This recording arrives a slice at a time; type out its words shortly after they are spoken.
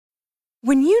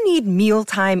When you need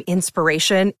mealtime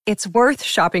inspiration, it's worth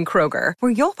shopping Kroger,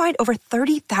 where you'll find over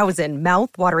 30,000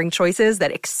 mouth-watering choices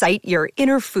that excite your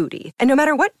inner foodie. And no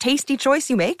matter what tasty choice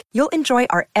you make, you'll enjoy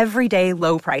our everyday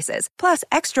low prices, plus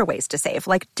extra ways to save,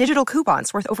 like digital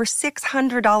coupons worth over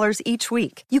 $600 each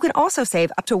week. You can also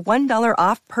save up to $1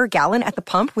 off per gallon at the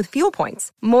pump with fuel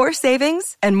points. More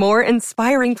savings and more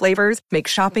inspiring flavors make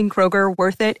shopping Kroger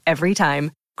worth it every time.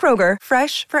 Kroger,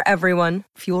 fresh for everyone.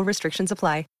 Fuel restrictions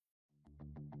apply.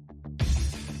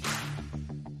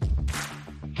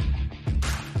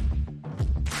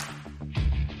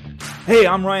 Hey,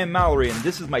 I'm Ryan Mallory, and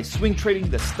this is my Swing Trading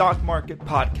the Stock Market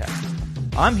podcast.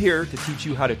 I'm here to teach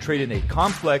you how to trade in a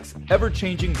complex,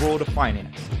 ever-changing world of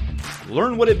finance.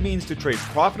 Learn what it means to trade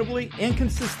profitably and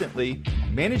consistently,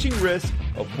 managing risk,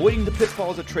 avoiding the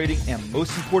pitfalls of trading, and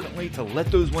most importantly, to let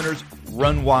those winners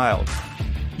run wild.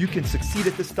 You can succeed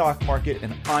at the stock market,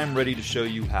 and I'm ready to show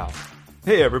you how.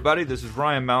 Hey everybody, this is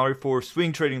Ryan Mallory for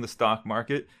Swing Trading the Stock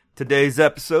Market. Today's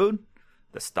episode,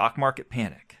 the stock market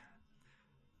panic.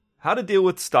 How to deal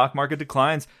with stock market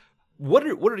declines. What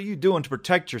are you doing to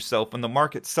protect yourself when the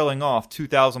market's selling off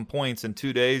 2,000 points in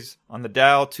 2 days on the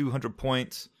Dow, 200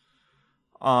 points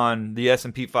on the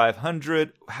S&P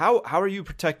 500? How are you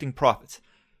protecting profits?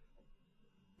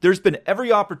 There's been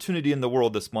every opportunity in the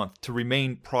world this month to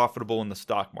remain profitable in the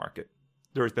stock market.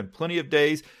 There's been plenty of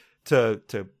days to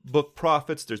book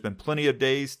profits. There's been plenty of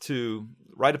days to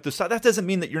write up the side. That doesn't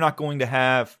mean that you're not going to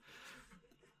have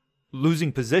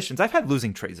losing positions. I've had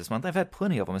losing trades this month. I've had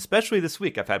plenty of them, especially this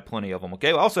week. I've had plenty of them. Okay.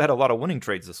 I also had a lot of winning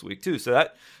trades this week too. So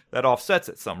that offsets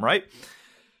it some, right?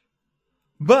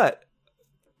 But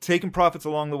taking profits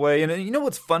along the way. And you know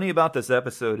what's funny about this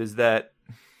episode is that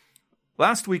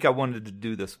last week I wanted to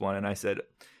do this one, and I said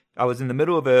I was in the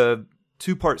middle of a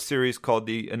 2-part series called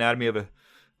The Anatomy of a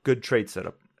Good Trade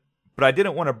Setup. But I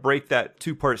didn't want to break that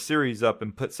 2-part series up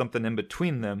and put something in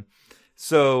between them.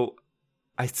 So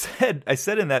I said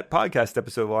in that podcast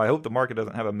episode, well, I hope the market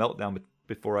doesn't have a meltdown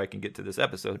before I can get to this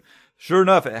episode. Sure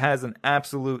enough, it has an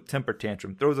absolute temper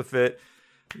tantrum, throws a fit,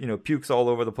 pukes all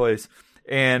over the place.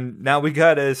 And now we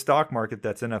got a stock market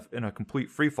that's in a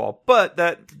complete free fall. But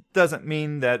that doesn't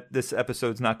mean that this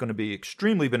episode's not going to be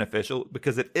extremely beneficial,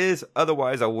 because it is.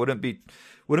 Otherwise, I wouldn't be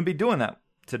doing that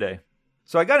today.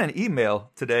 So I got an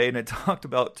email today, and it talked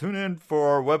about tune in for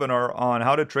our webinar on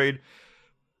how to trade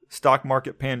stock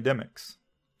market pandemics.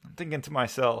 I'm thinking to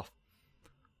myself,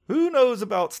 who knows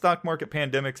about stock market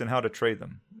pandemics and how to trade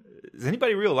them? Does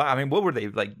anybody realize? I mean, what were they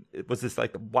like? Was this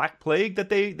like the Black Plague that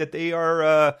they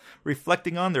are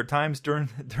reflecting on their times during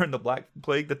the Black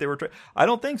Plague that they were? I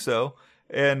don't think so.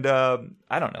 And I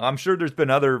don't know. I'm sure there's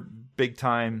been other big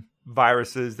time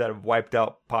viruses that have wiped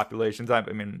out populations. I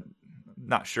mean,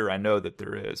 not sure. I know that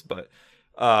there is, but.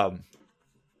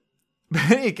 But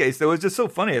in any case, it was just so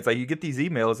funny. It's like you get these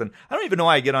emails, and I don't even know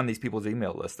why I get on these people's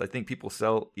email lists. I think people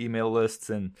sell email lists,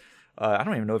 and I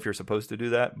don't even know if you're supposed to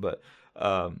do that, but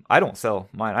I don't sell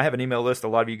mine. I have an email list. A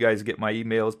lot of you guys get my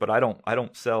emails, but I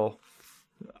don't sell.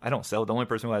 The only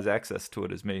person who has access to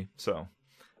it is me. So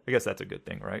I guess that's a good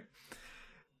thing, right?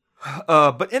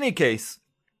 But in any case,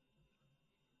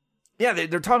 yeah,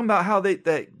 they're talking about how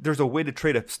that there's a way to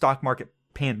trade a stock market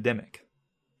pandemic.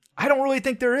 I don't really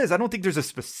think there is. I don't think there's a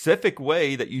specific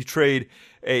way that you trade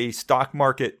a stock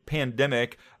market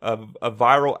pandemic of a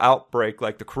viral outbreak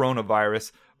like the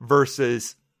coronavirus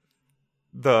versus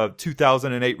the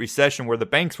 2008 recession where the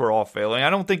banks were all failing. I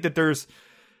don't think that there's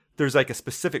like a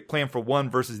specific plan for one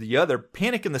versus the other.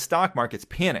 Panic in the stock market's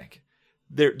panic.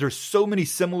 There's so many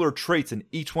similar traits in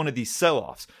each one of these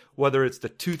sell-offs, whether it's the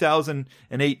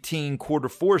 2018 quarter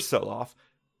 4 sell-off.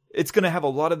 It's going to have a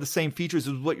lot of the same features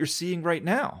as what you're seeing right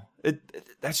now.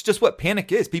 That's just what panic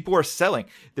is. People are selling.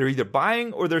 They're either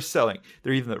buying or they're selling.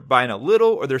 They're either buying a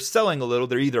little or they're selling a little.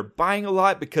 They're either buying a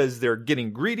lot because they're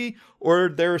getting greedy, or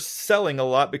they're selling a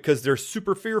lot because they're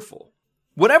super fearful.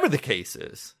 Whatever the case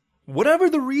is, whatever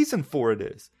the reason for it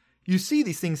is, you see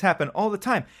these things happen all the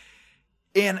time.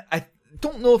 And I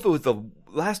don't know if it was the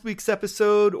last week's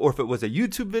episode or if it was a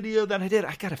YouTube video that I did.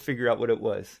 I got to figure out what it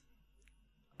was.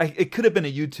 It could have been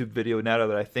a YouTube video now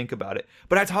that I think about it.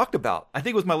 But I think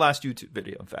it was my last YouTube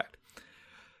video, in fact.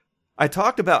 I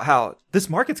talked about how this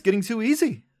market's getting too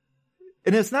easy.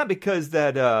 And it's not because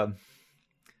that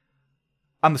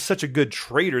I'm such a good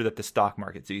trader that the stock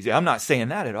market's easy. I'm not saying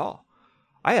that at all.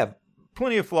 I have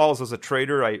plenty of flaws as a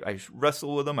trader. I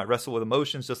wrestle with them. I wrestle with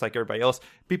emotions just like everybody else.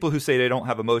 People who say they don't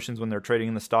have emotions when they're trading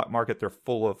in the stock market, they're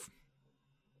full of,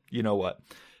 you know what?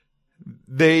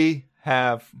 They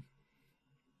have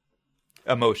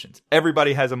emotions.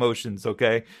 Everybody has emotions,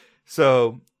 okay?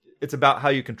 So it's about how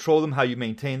you control them, how you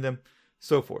maintain them,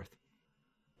 so forth.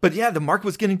 But yeah, the market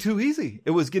was getting too easy.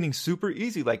 It was getting super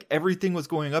easy. Like everything was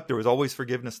going up. There was always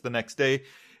forgiveness the next day.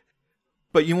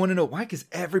 But you want to know why? Because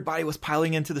everybody was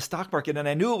piling into the stock market. And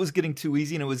I knew it was getting too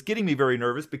easy, and it was getting me very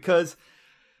nervous because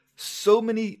so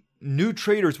many new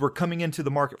traders were coming into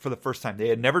the market for the first time. They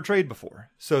had never traded before.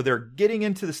 So they're getting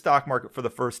into the stock market for the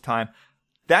first time.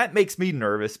 That makes me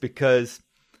nervous because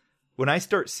when I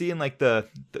start seeing like the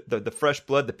fresh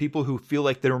blood, the people who feel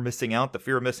like they're missing out, the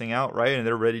fear of missing out, right? And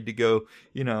they're ready to go,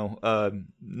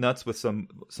 nuts with some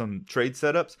trade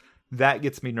setups, that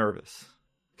gets me nervous.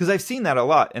 Because I've seen that a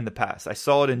lot in the past. I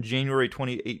saw it in January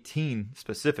 2018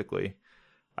 specifically.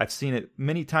 I've seen it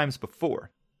many times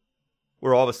before,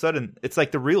 where all of a sudden it's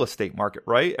like the real estate market,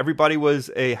 right? Everybody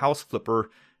was a house flipper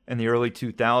in the early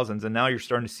 2000s, and now you're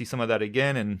starting to see some of that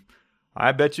again. And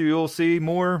I bet you'll see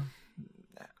more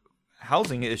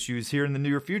housing issues here in the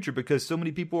near future because so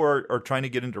many people are trying to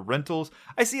get into rentals.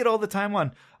 I see it all the time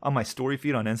on my story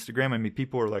feed on Instagram. I mean,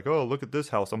 people are like, oh, look at this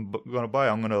house I'm going to buy.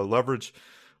 I'm going to leverage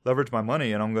my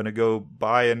money and I'm going to go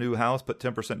buy a new house, put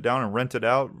 10% down and rent it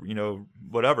out,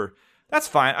 whatever. That's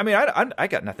fine. I mean, I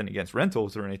got nothing against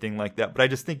rentals or anything like that, but I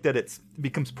just think that it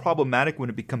becomes problematic when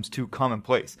it becomes too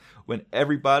commonplace. When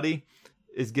everybody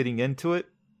is getting into it,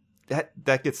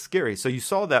 that gets scary. So you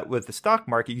saw that with the stock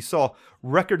market. You saw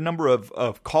record number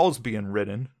of calls being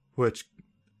written, which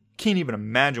can't even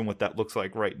imagine what that looks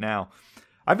like right now.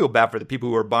 I feel bad for the people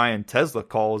who are buying Tesla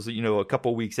calls, a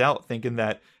couple weeks out thinking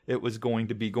that it was going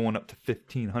to be going up to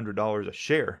 $1,500 a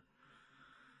share.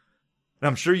 And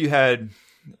I'm sure you had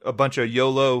a bunch of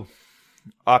YOLO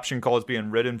option calls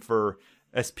being written for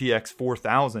SPX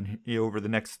 4000 over the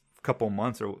next couple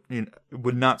months, or it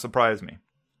would not surprise me.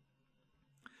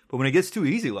 But when it gets too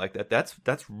easy like that,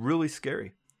 that's really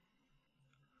scary.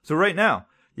 So right now,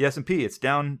 the S&P, it's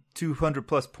down 200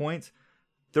 plus points.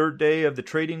 Third day of the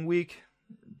trading week.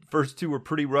 First two were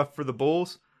pretty rough for the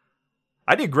bulls.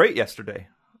 I did great yesterday.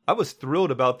 I was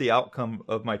thrilled about the outcome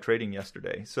of my trading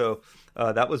yesterday. So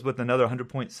that was with another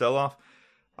 100-point sell-off.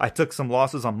 I took some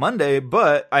losses on Monday,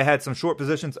 but I had some short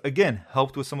positions. Again,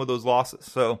 helped with some of those losses.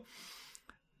 So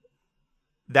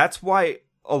that's why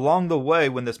along the way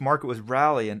when this market was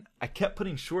rallying, I kept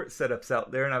putting short setups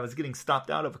out there and I was getting stopped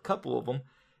out of a couple of them.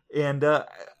 And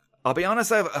I'll be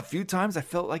honest, a few times I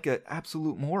felt like an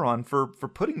absolute moron for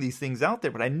putting these things out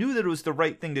there, but I knew that it was the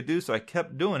right thing to do, so I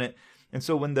kept doing it. And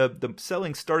so when the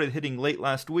selling started hitting late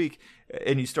last week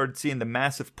and you started seeing the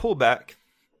massive pullback,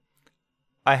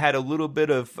 I had a little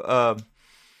bit of, I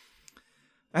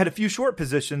had a few short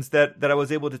positions that I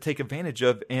was able to take advantage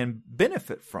of and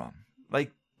benefit from.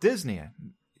 Like Disney,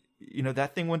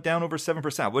 that thing went down over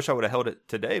 7%. I wish I would have held it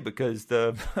today because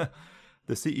the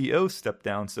CEO stepped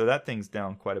down, so that thing's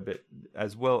down quite a bit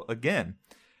as well. Again,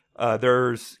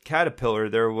 there's Caterpillar,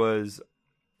 there was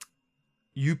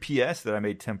UPS that I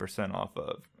made 10% off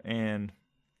of, and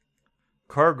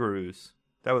CarGurus,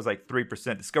 that was like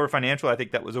 3%. Discover Financial, I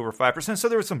think that was over 5%. So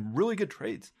there were some really good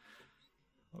trades.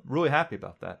 Really happy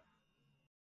about that.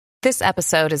 This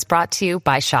episode is brought to you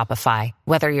by Shopify.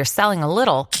 Whether you're selling a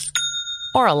little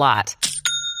or a lot,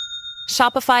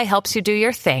 Shopify helps you do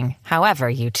your thing, however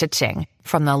you cha-ching.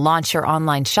 From the launch your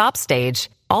online shop stage,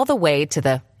 all the way to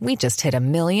the we just hit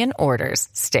 1 million orders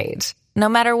stage. No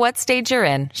matter what stage you're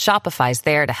in, Shopify's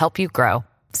there to help you grow.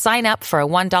 Sign up for a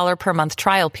 $1 per month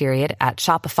trial period at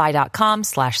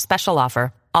shopify.com/special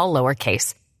offer, all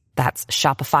lowercase. That's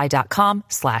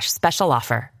shopify.com/special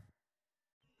offer.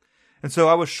 And so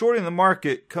I was shorting the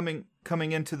market coming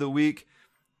into the week.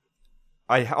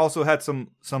 I also had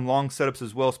some long setups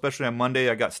as well, especially on Monday.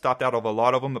 I got stopped out of a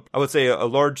lot of them. I would say a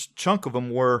large chunk of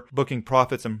them were booking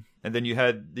profits, and then you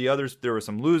had the others. There were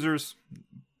some losers,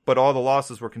 but all the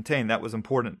losses were contained. That was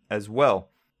important as well.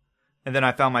 And then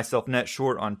I found myself net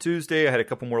short on Tuesday. I had a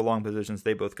couple more long positions.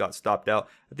 They both got stopped out.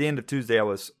 At the end of Tuesday, I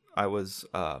was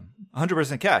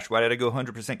 100% cash. Why did I go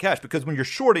 100% cash? Because when you're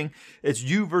shorting, it's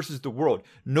you versus the world.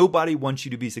 Nobody wants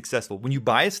you to be successful. When you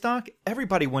buy a stock,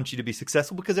 everybody wants you to be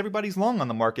successful because everybody's long on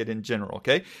the market in general,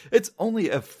 okay? It's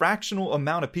only a fractional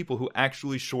amount of people who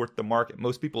actually short the market.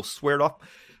 Most people swear it off.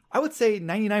 I would say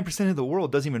 99% of the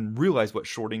world doesn't even realize what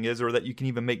shorting is or that you can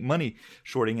even make money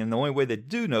shorting. And the only way they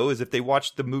do know is if they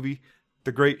watch the movie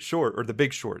The Great Short, or The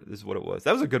Big Short is what it was.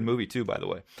 That was a good movie too, by the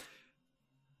way.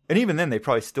 And even then, they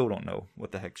probably still don't know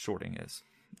what the heck shorting is.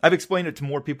 I've explained it to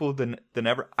more people than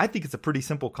ever. I think it's a pretty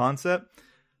simple concept,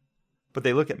 but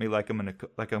they look at me like I'm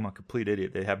a complete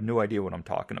idiot. They have no idea what I'm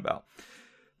talking about.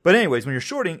 But anyways, when you're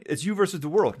shorting, it's you versus the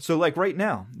world. So like right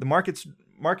now, the market's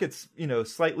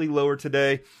slightly lower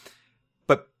today,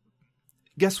 but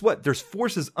guess what? There's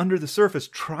forces under the surface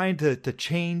trying to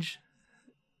change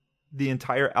the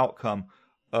entire outcome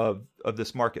of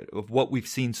this market, of what we've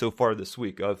seen so far this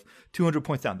week, of 200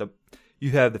 points down. You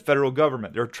have the federal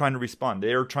government. They're trying to respond.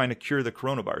 They are trying to cure the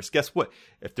coronavirus. Guess what?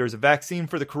 If there's a vaccine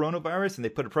for the coronavirus and they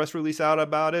put a press release out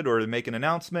about it or they make an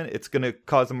announcement, it's going to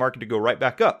cause the market to go right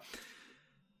back up.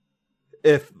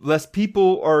 If less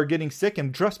people are getting sick,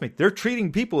 and trust me, they're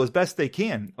treating people as best they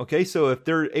can. Okay, so if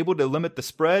they're able to limit the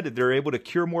spread, if they're able to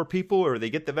cure more people, or they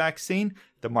get the vaccine,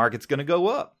 the market's going to go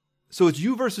up. So it's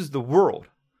you versus the world.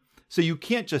 So you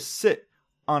can't just sit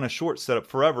on a short setup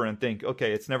forever and think,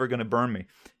 okay, it's never going to burn me.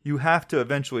 You have to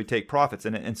eventually take profits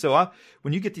in it. And so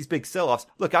when you get these big sell-offs,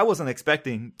 look, I wasn't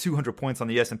expecting 200 points on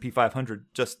the S&P 500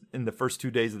 just in the first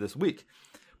 2 days of this week.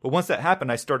 But once that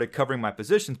happened, I started covering my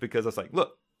positions because I was like,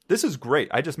 look, this is great.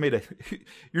 I just made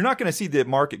you're not going to see the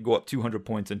market go up 200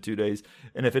 points in 2 days.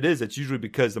 And if it is, it's usually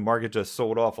because the market just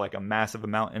sold off like a massive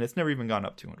amount. And it's never even gone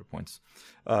up 200 points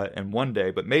in 1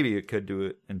 day. But maybe it could do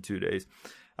it in 2 days.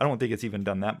 I don't think it's even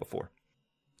done that before.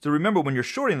 So remember, when you're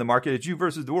shorting the market, it's you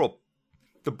versus the world.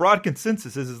 The broad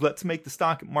consensus is let's make the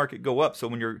stock market go up. So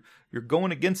when you're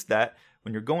going against that,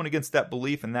 when you're going against that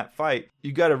belief and that fight,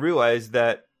 you got to realize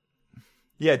that,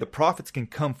 yeah, the profits can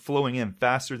come flowing in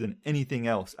faster than anything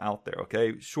else out there,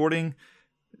 okay? Shorting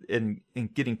and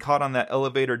getting caught on that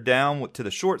elevator down to the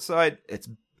short side,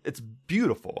 it's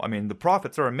beautiful. I mean, the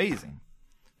profits are amazing,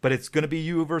 but it's going to be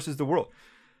you versus the world.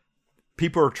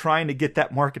 People are trying to get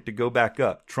that market to go back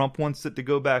up. Trump wants it to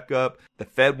go back up. The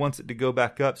Fed wants it to go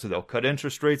back up, so they'll cut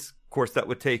interest rates. Of course, that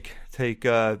would take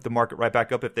the market right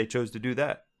back up if they chose to do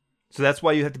that. So that's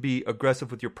why you have to be aggressive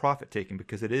with your profit taking,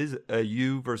 because it is a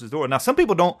you versus the world. Now, some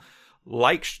people don't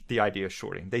like the idea of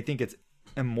shorting. They think it's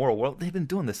immoral. Well, they've been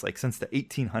doing this like since the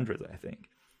 1800s, I think.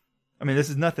 I mean, this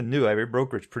is nothing new. Every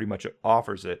brokerage pretty much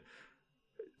offers it.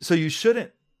 So you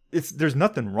shouldn't. There's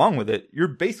nothing wrong with it. You're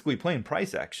basically playing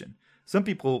price action. Some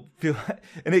people feel,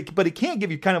 but it can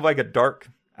give you kind of like a dark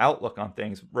outlook on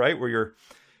things, right? Where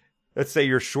let's say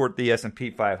you're short the S&P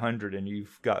 500 and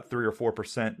you've got 3 or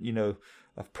 4%,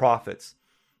 of profits.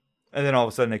 And then all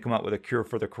of a sudden they come out with a cure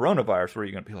for the coronavirus, where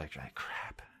you're going to be like,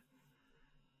 crap,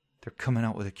 they're coming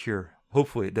out with a cure.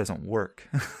 Hopefully it doesn't work.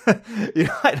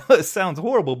 I know it sounds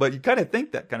horrible, but you kind of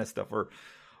think that kind of stuff. Or,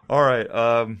 all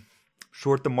right,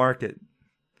 short the market.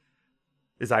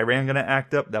 Is Iran going to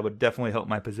act up? That would definitely help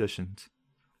my positions.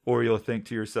 Or you'll think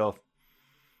to yourself,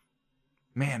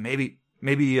 man,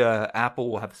 maybe Apple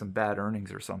will have some bad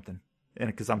earnings or something,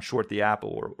 and because I'm short the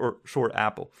Apple or short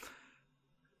Apple.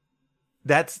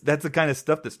 That's the kind of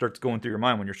stuff that starts going through your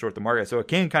mind when you're short the market. So it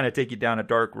can kind of take you down a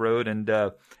dark road and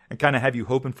kind of have you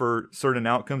hoping for certain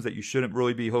outcomes that you shouldn't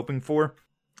really be hoping for.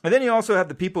 And then you also have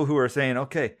the people who are saying,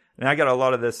 okay, and I got a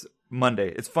lot of this Monday.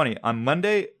 It's funny. On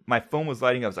Monday, my phone was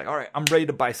lighting up. I was like, all right, I'm ready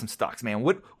to buy some stocks, man.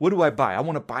 What do I buy? I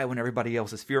want to buy when everybody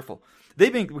else is fearful. They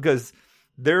think because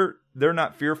they're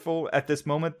not fearful at this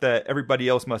moment that everybody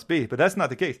else must be. But that's not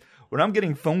the case. When I'm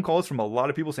getting phone calls from a lot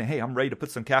of people saying, hey, I'm ready to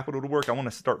put some capital to work. I want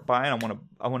to start buying.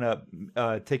 I want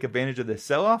to take advantage of this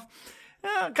sell-off.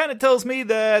 It kind of tells me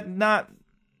that not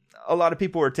a lot of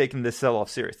people are taking this sell-off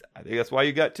serious. I think that's why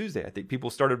you got Tuesday. I think people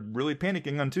started really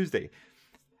panicking on Tuesday.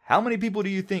 How many people do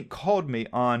you think called me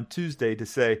on Tuesday to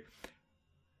say,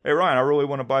 hey, Ryan, I really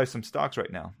want to buy some stocks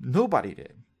right now? Nobody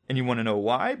did. And you want to know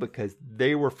why? Because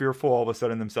they were fearful all of a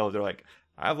sudden themselves. They're like,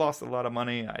 I've lost a lot of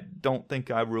money. I don't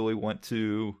think I really want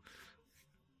to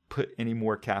put any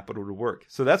more capital to work.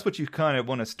 So that's what you kind of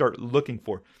want to start looking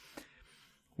for.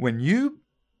 When you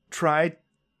try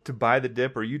to buy the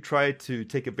dip or you try to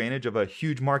take advantage of a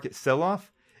huge market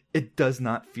sell-off, it does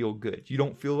not feel good. You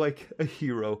don't feel like a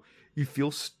hero. You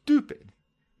feel stupid.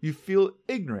 You feel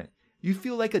ignorant. You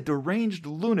feel like a deranged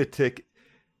lunatic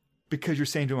because you're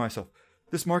saying to myself,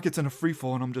 this market's in a free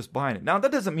fall and I'm just buying it. Now,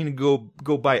 that doesn't mean to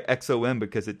go buy XOM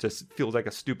because it just feels like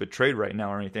a stupid trade right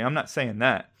now or anything. I'm not saying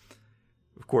that.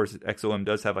 Of course, XOM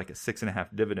does have like a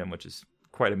 6.5 dividend, which is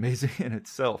quite amazing in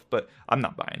itself, but I'm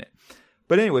not buying it.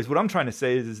 But anyways, what I'm trying to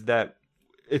say is that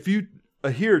if you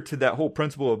adhere to that whole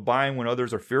principle of buying when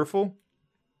others are fearful,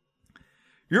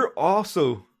 you're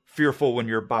also fearful when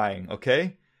you're buying,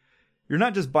 okay? You're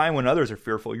not just buying when others are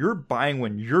fearful. You're buying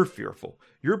when you're fearful.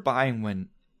 You're buying when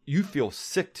you feel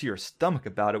sick to your stomach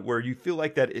about it, where you feel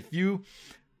like that if you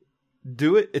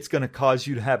do it, it's going to cause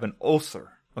you to have an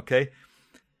ulcer, okay?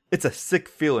 It's a sick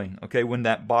feeling, okay, when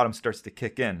that bottom starts to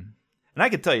kick in. And I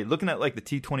can tell you, looking at like the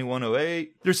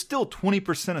T2108, there's still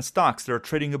 20% of stocks that are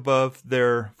trading above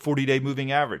their 40-day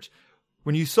moving average.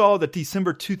 When you saw the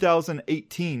December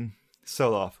 2018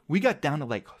 sell-off, we got down to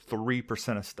like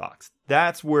 3% of stocks.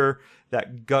 That's where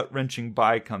that gut-wrenching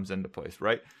buy comes into place,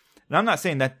 right? And I'm not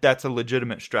saying that that's a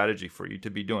legitimate strategy for you to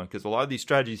be doing, because a lot of these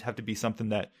strategies have to be something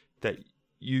that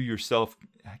you yourself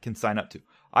can sign up to.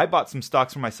 I bought some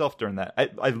stocks for myself during that.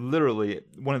 I literally,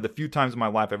 one of the few times in my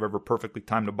life I've ever perfectly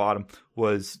timed a bottom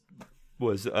was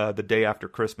the day after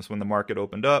Christmas when the market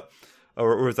opened up,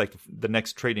 or it was like the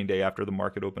next trading day after the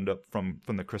market opened up from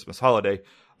the Christmas holiday.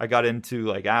 I got into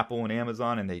like Apple and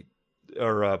Amazon, and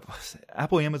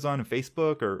Apple, Amazon, and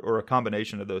Facebook, or a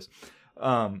combination of those.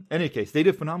 In any case, they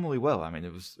did phenomenally well. I mean,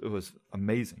 it was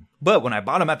amazing. But when I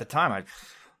bought them at the time,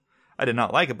 I did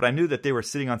not like it, but I knew that they were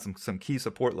sitting on some key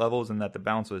support levels and that the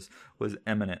bounce was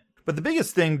imminent. But the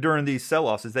biggest thing during these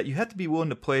sell-offs is that you have to be willing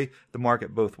to play the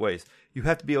market both ways. You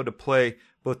have to be able to play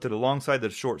both to the long side and the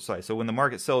short side. So when the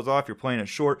market sells off, you're playing it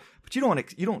short, but you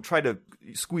don't try to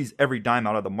squeeze every dime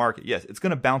out of the market. Yes, it's going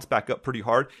to bounce back up pretty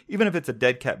hard. Even if it's a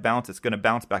dead cat bounce, it's going to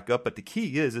bounce back up. But the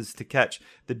key is to catch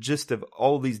the gist of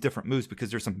all these different moves,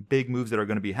 because there's some big moves that are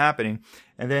going to be happening.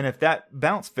 And then if that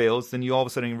bounce fails, then you all of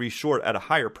a sudden re-short at a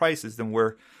higher prices than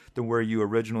where you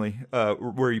originally,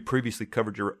 where you previously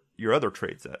covered your other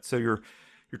trades at. So you're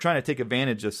trying to take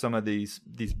advantage of some of these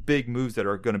big moves that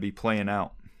are going to be playing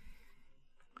out.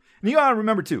 And you gotta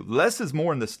remember too, less is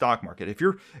more in the stock market. If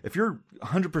you're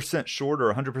 100% short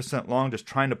or 100% long, just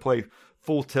trying to play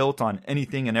full tilt on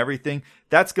anything and everything,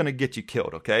 that's going to get you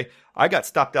killed, okay? I got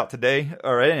stopped out today,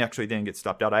 or I didn't get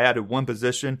stopped out. I added one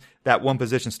position. That one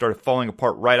position started falling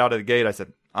apart right out of the gate. I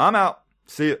said, I'm out.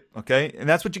 See it, okay? And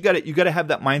that's what you got to have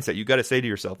that mindset. You got to say to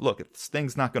yourself, look, if this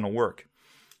thing's not going to work,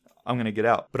 I'm going to get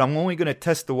out. But I'm only going to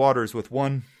test the waters with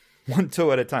one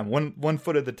toe at a time, one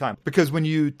foot at a time. Because when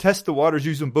you test the waters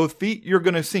using both feet, you're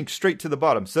going to sink straight to the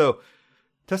bottom. So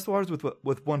test the waters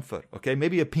with 1 foot, okay?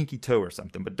 Maybe a pinky toe or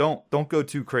something, but don't go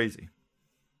too crazy.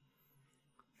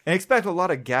 And expect a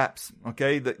lot of gaps,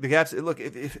 okay? The gaps, look,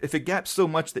 if it gaps so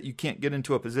much that you can't get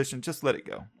into a position, just let it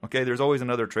go, okay? There's always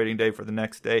another trading day for the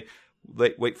next day.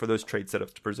 Wait for those trade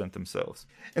setups to present themselves.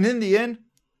 And in the end,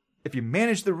 if you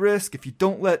manage the risk, if you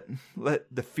don't let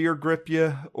the fear grip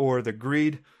you or the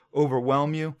greed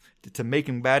overwhelm you to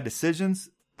making bad decisions,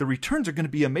 the returns are going to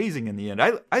be amazing in the end.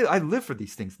 I live for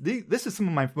these things. This is some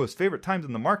of my most favorite times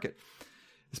in the market,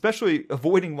 especially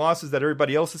avoiding losses that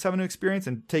everybody else is having to experience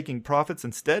and taking profits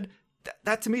instead.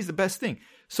 That to me is the best thing.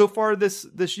 So far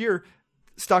this year,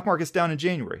 stock market's down in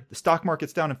January. The stock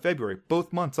market's down in February.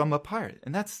 Both months I'm up higher.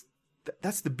 And that's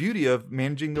the beauty of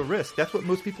managing the risk. That's what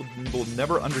most people will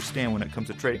never understand when it comes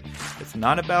to trading. It's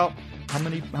not about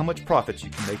how much profits you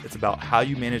can make. It's about how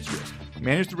you manage the risk.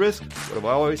 Manage the risk. What have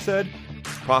I always said?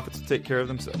 Profits will take care of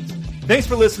themselves. Thanks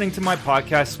for listening to my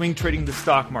podcast, Swing Trading the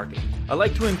Stock Market. I'd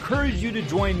like to encourage you to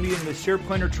join me in the Share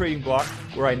Planner Trading Block,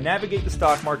 where I navigate the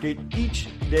stock market each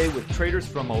day with traders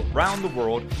from around the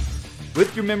world.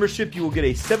 With your membership, you will get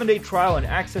a 7-day trial and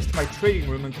access to my trading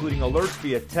room, including alerts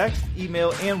via text,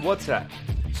 email, and WhatsApp.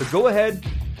 So go ahead,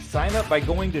 sign up by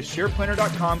going to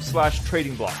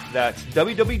shareplanner.com/trading-block. That's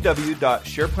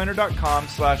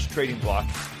www.shareplanner.com/trading-block.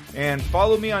 And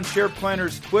follow me on Share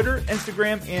Planner's Twitter,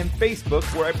 Instagram, and Facebook,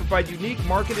 where I provide unique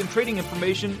market and trading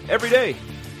information every day.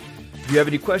 If you have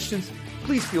any questions,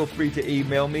 please feel free to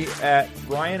email me at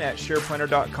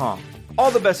ryan@shareplanner.com.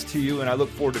 All the best to you, and I look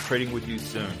forward to trading with you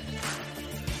soon.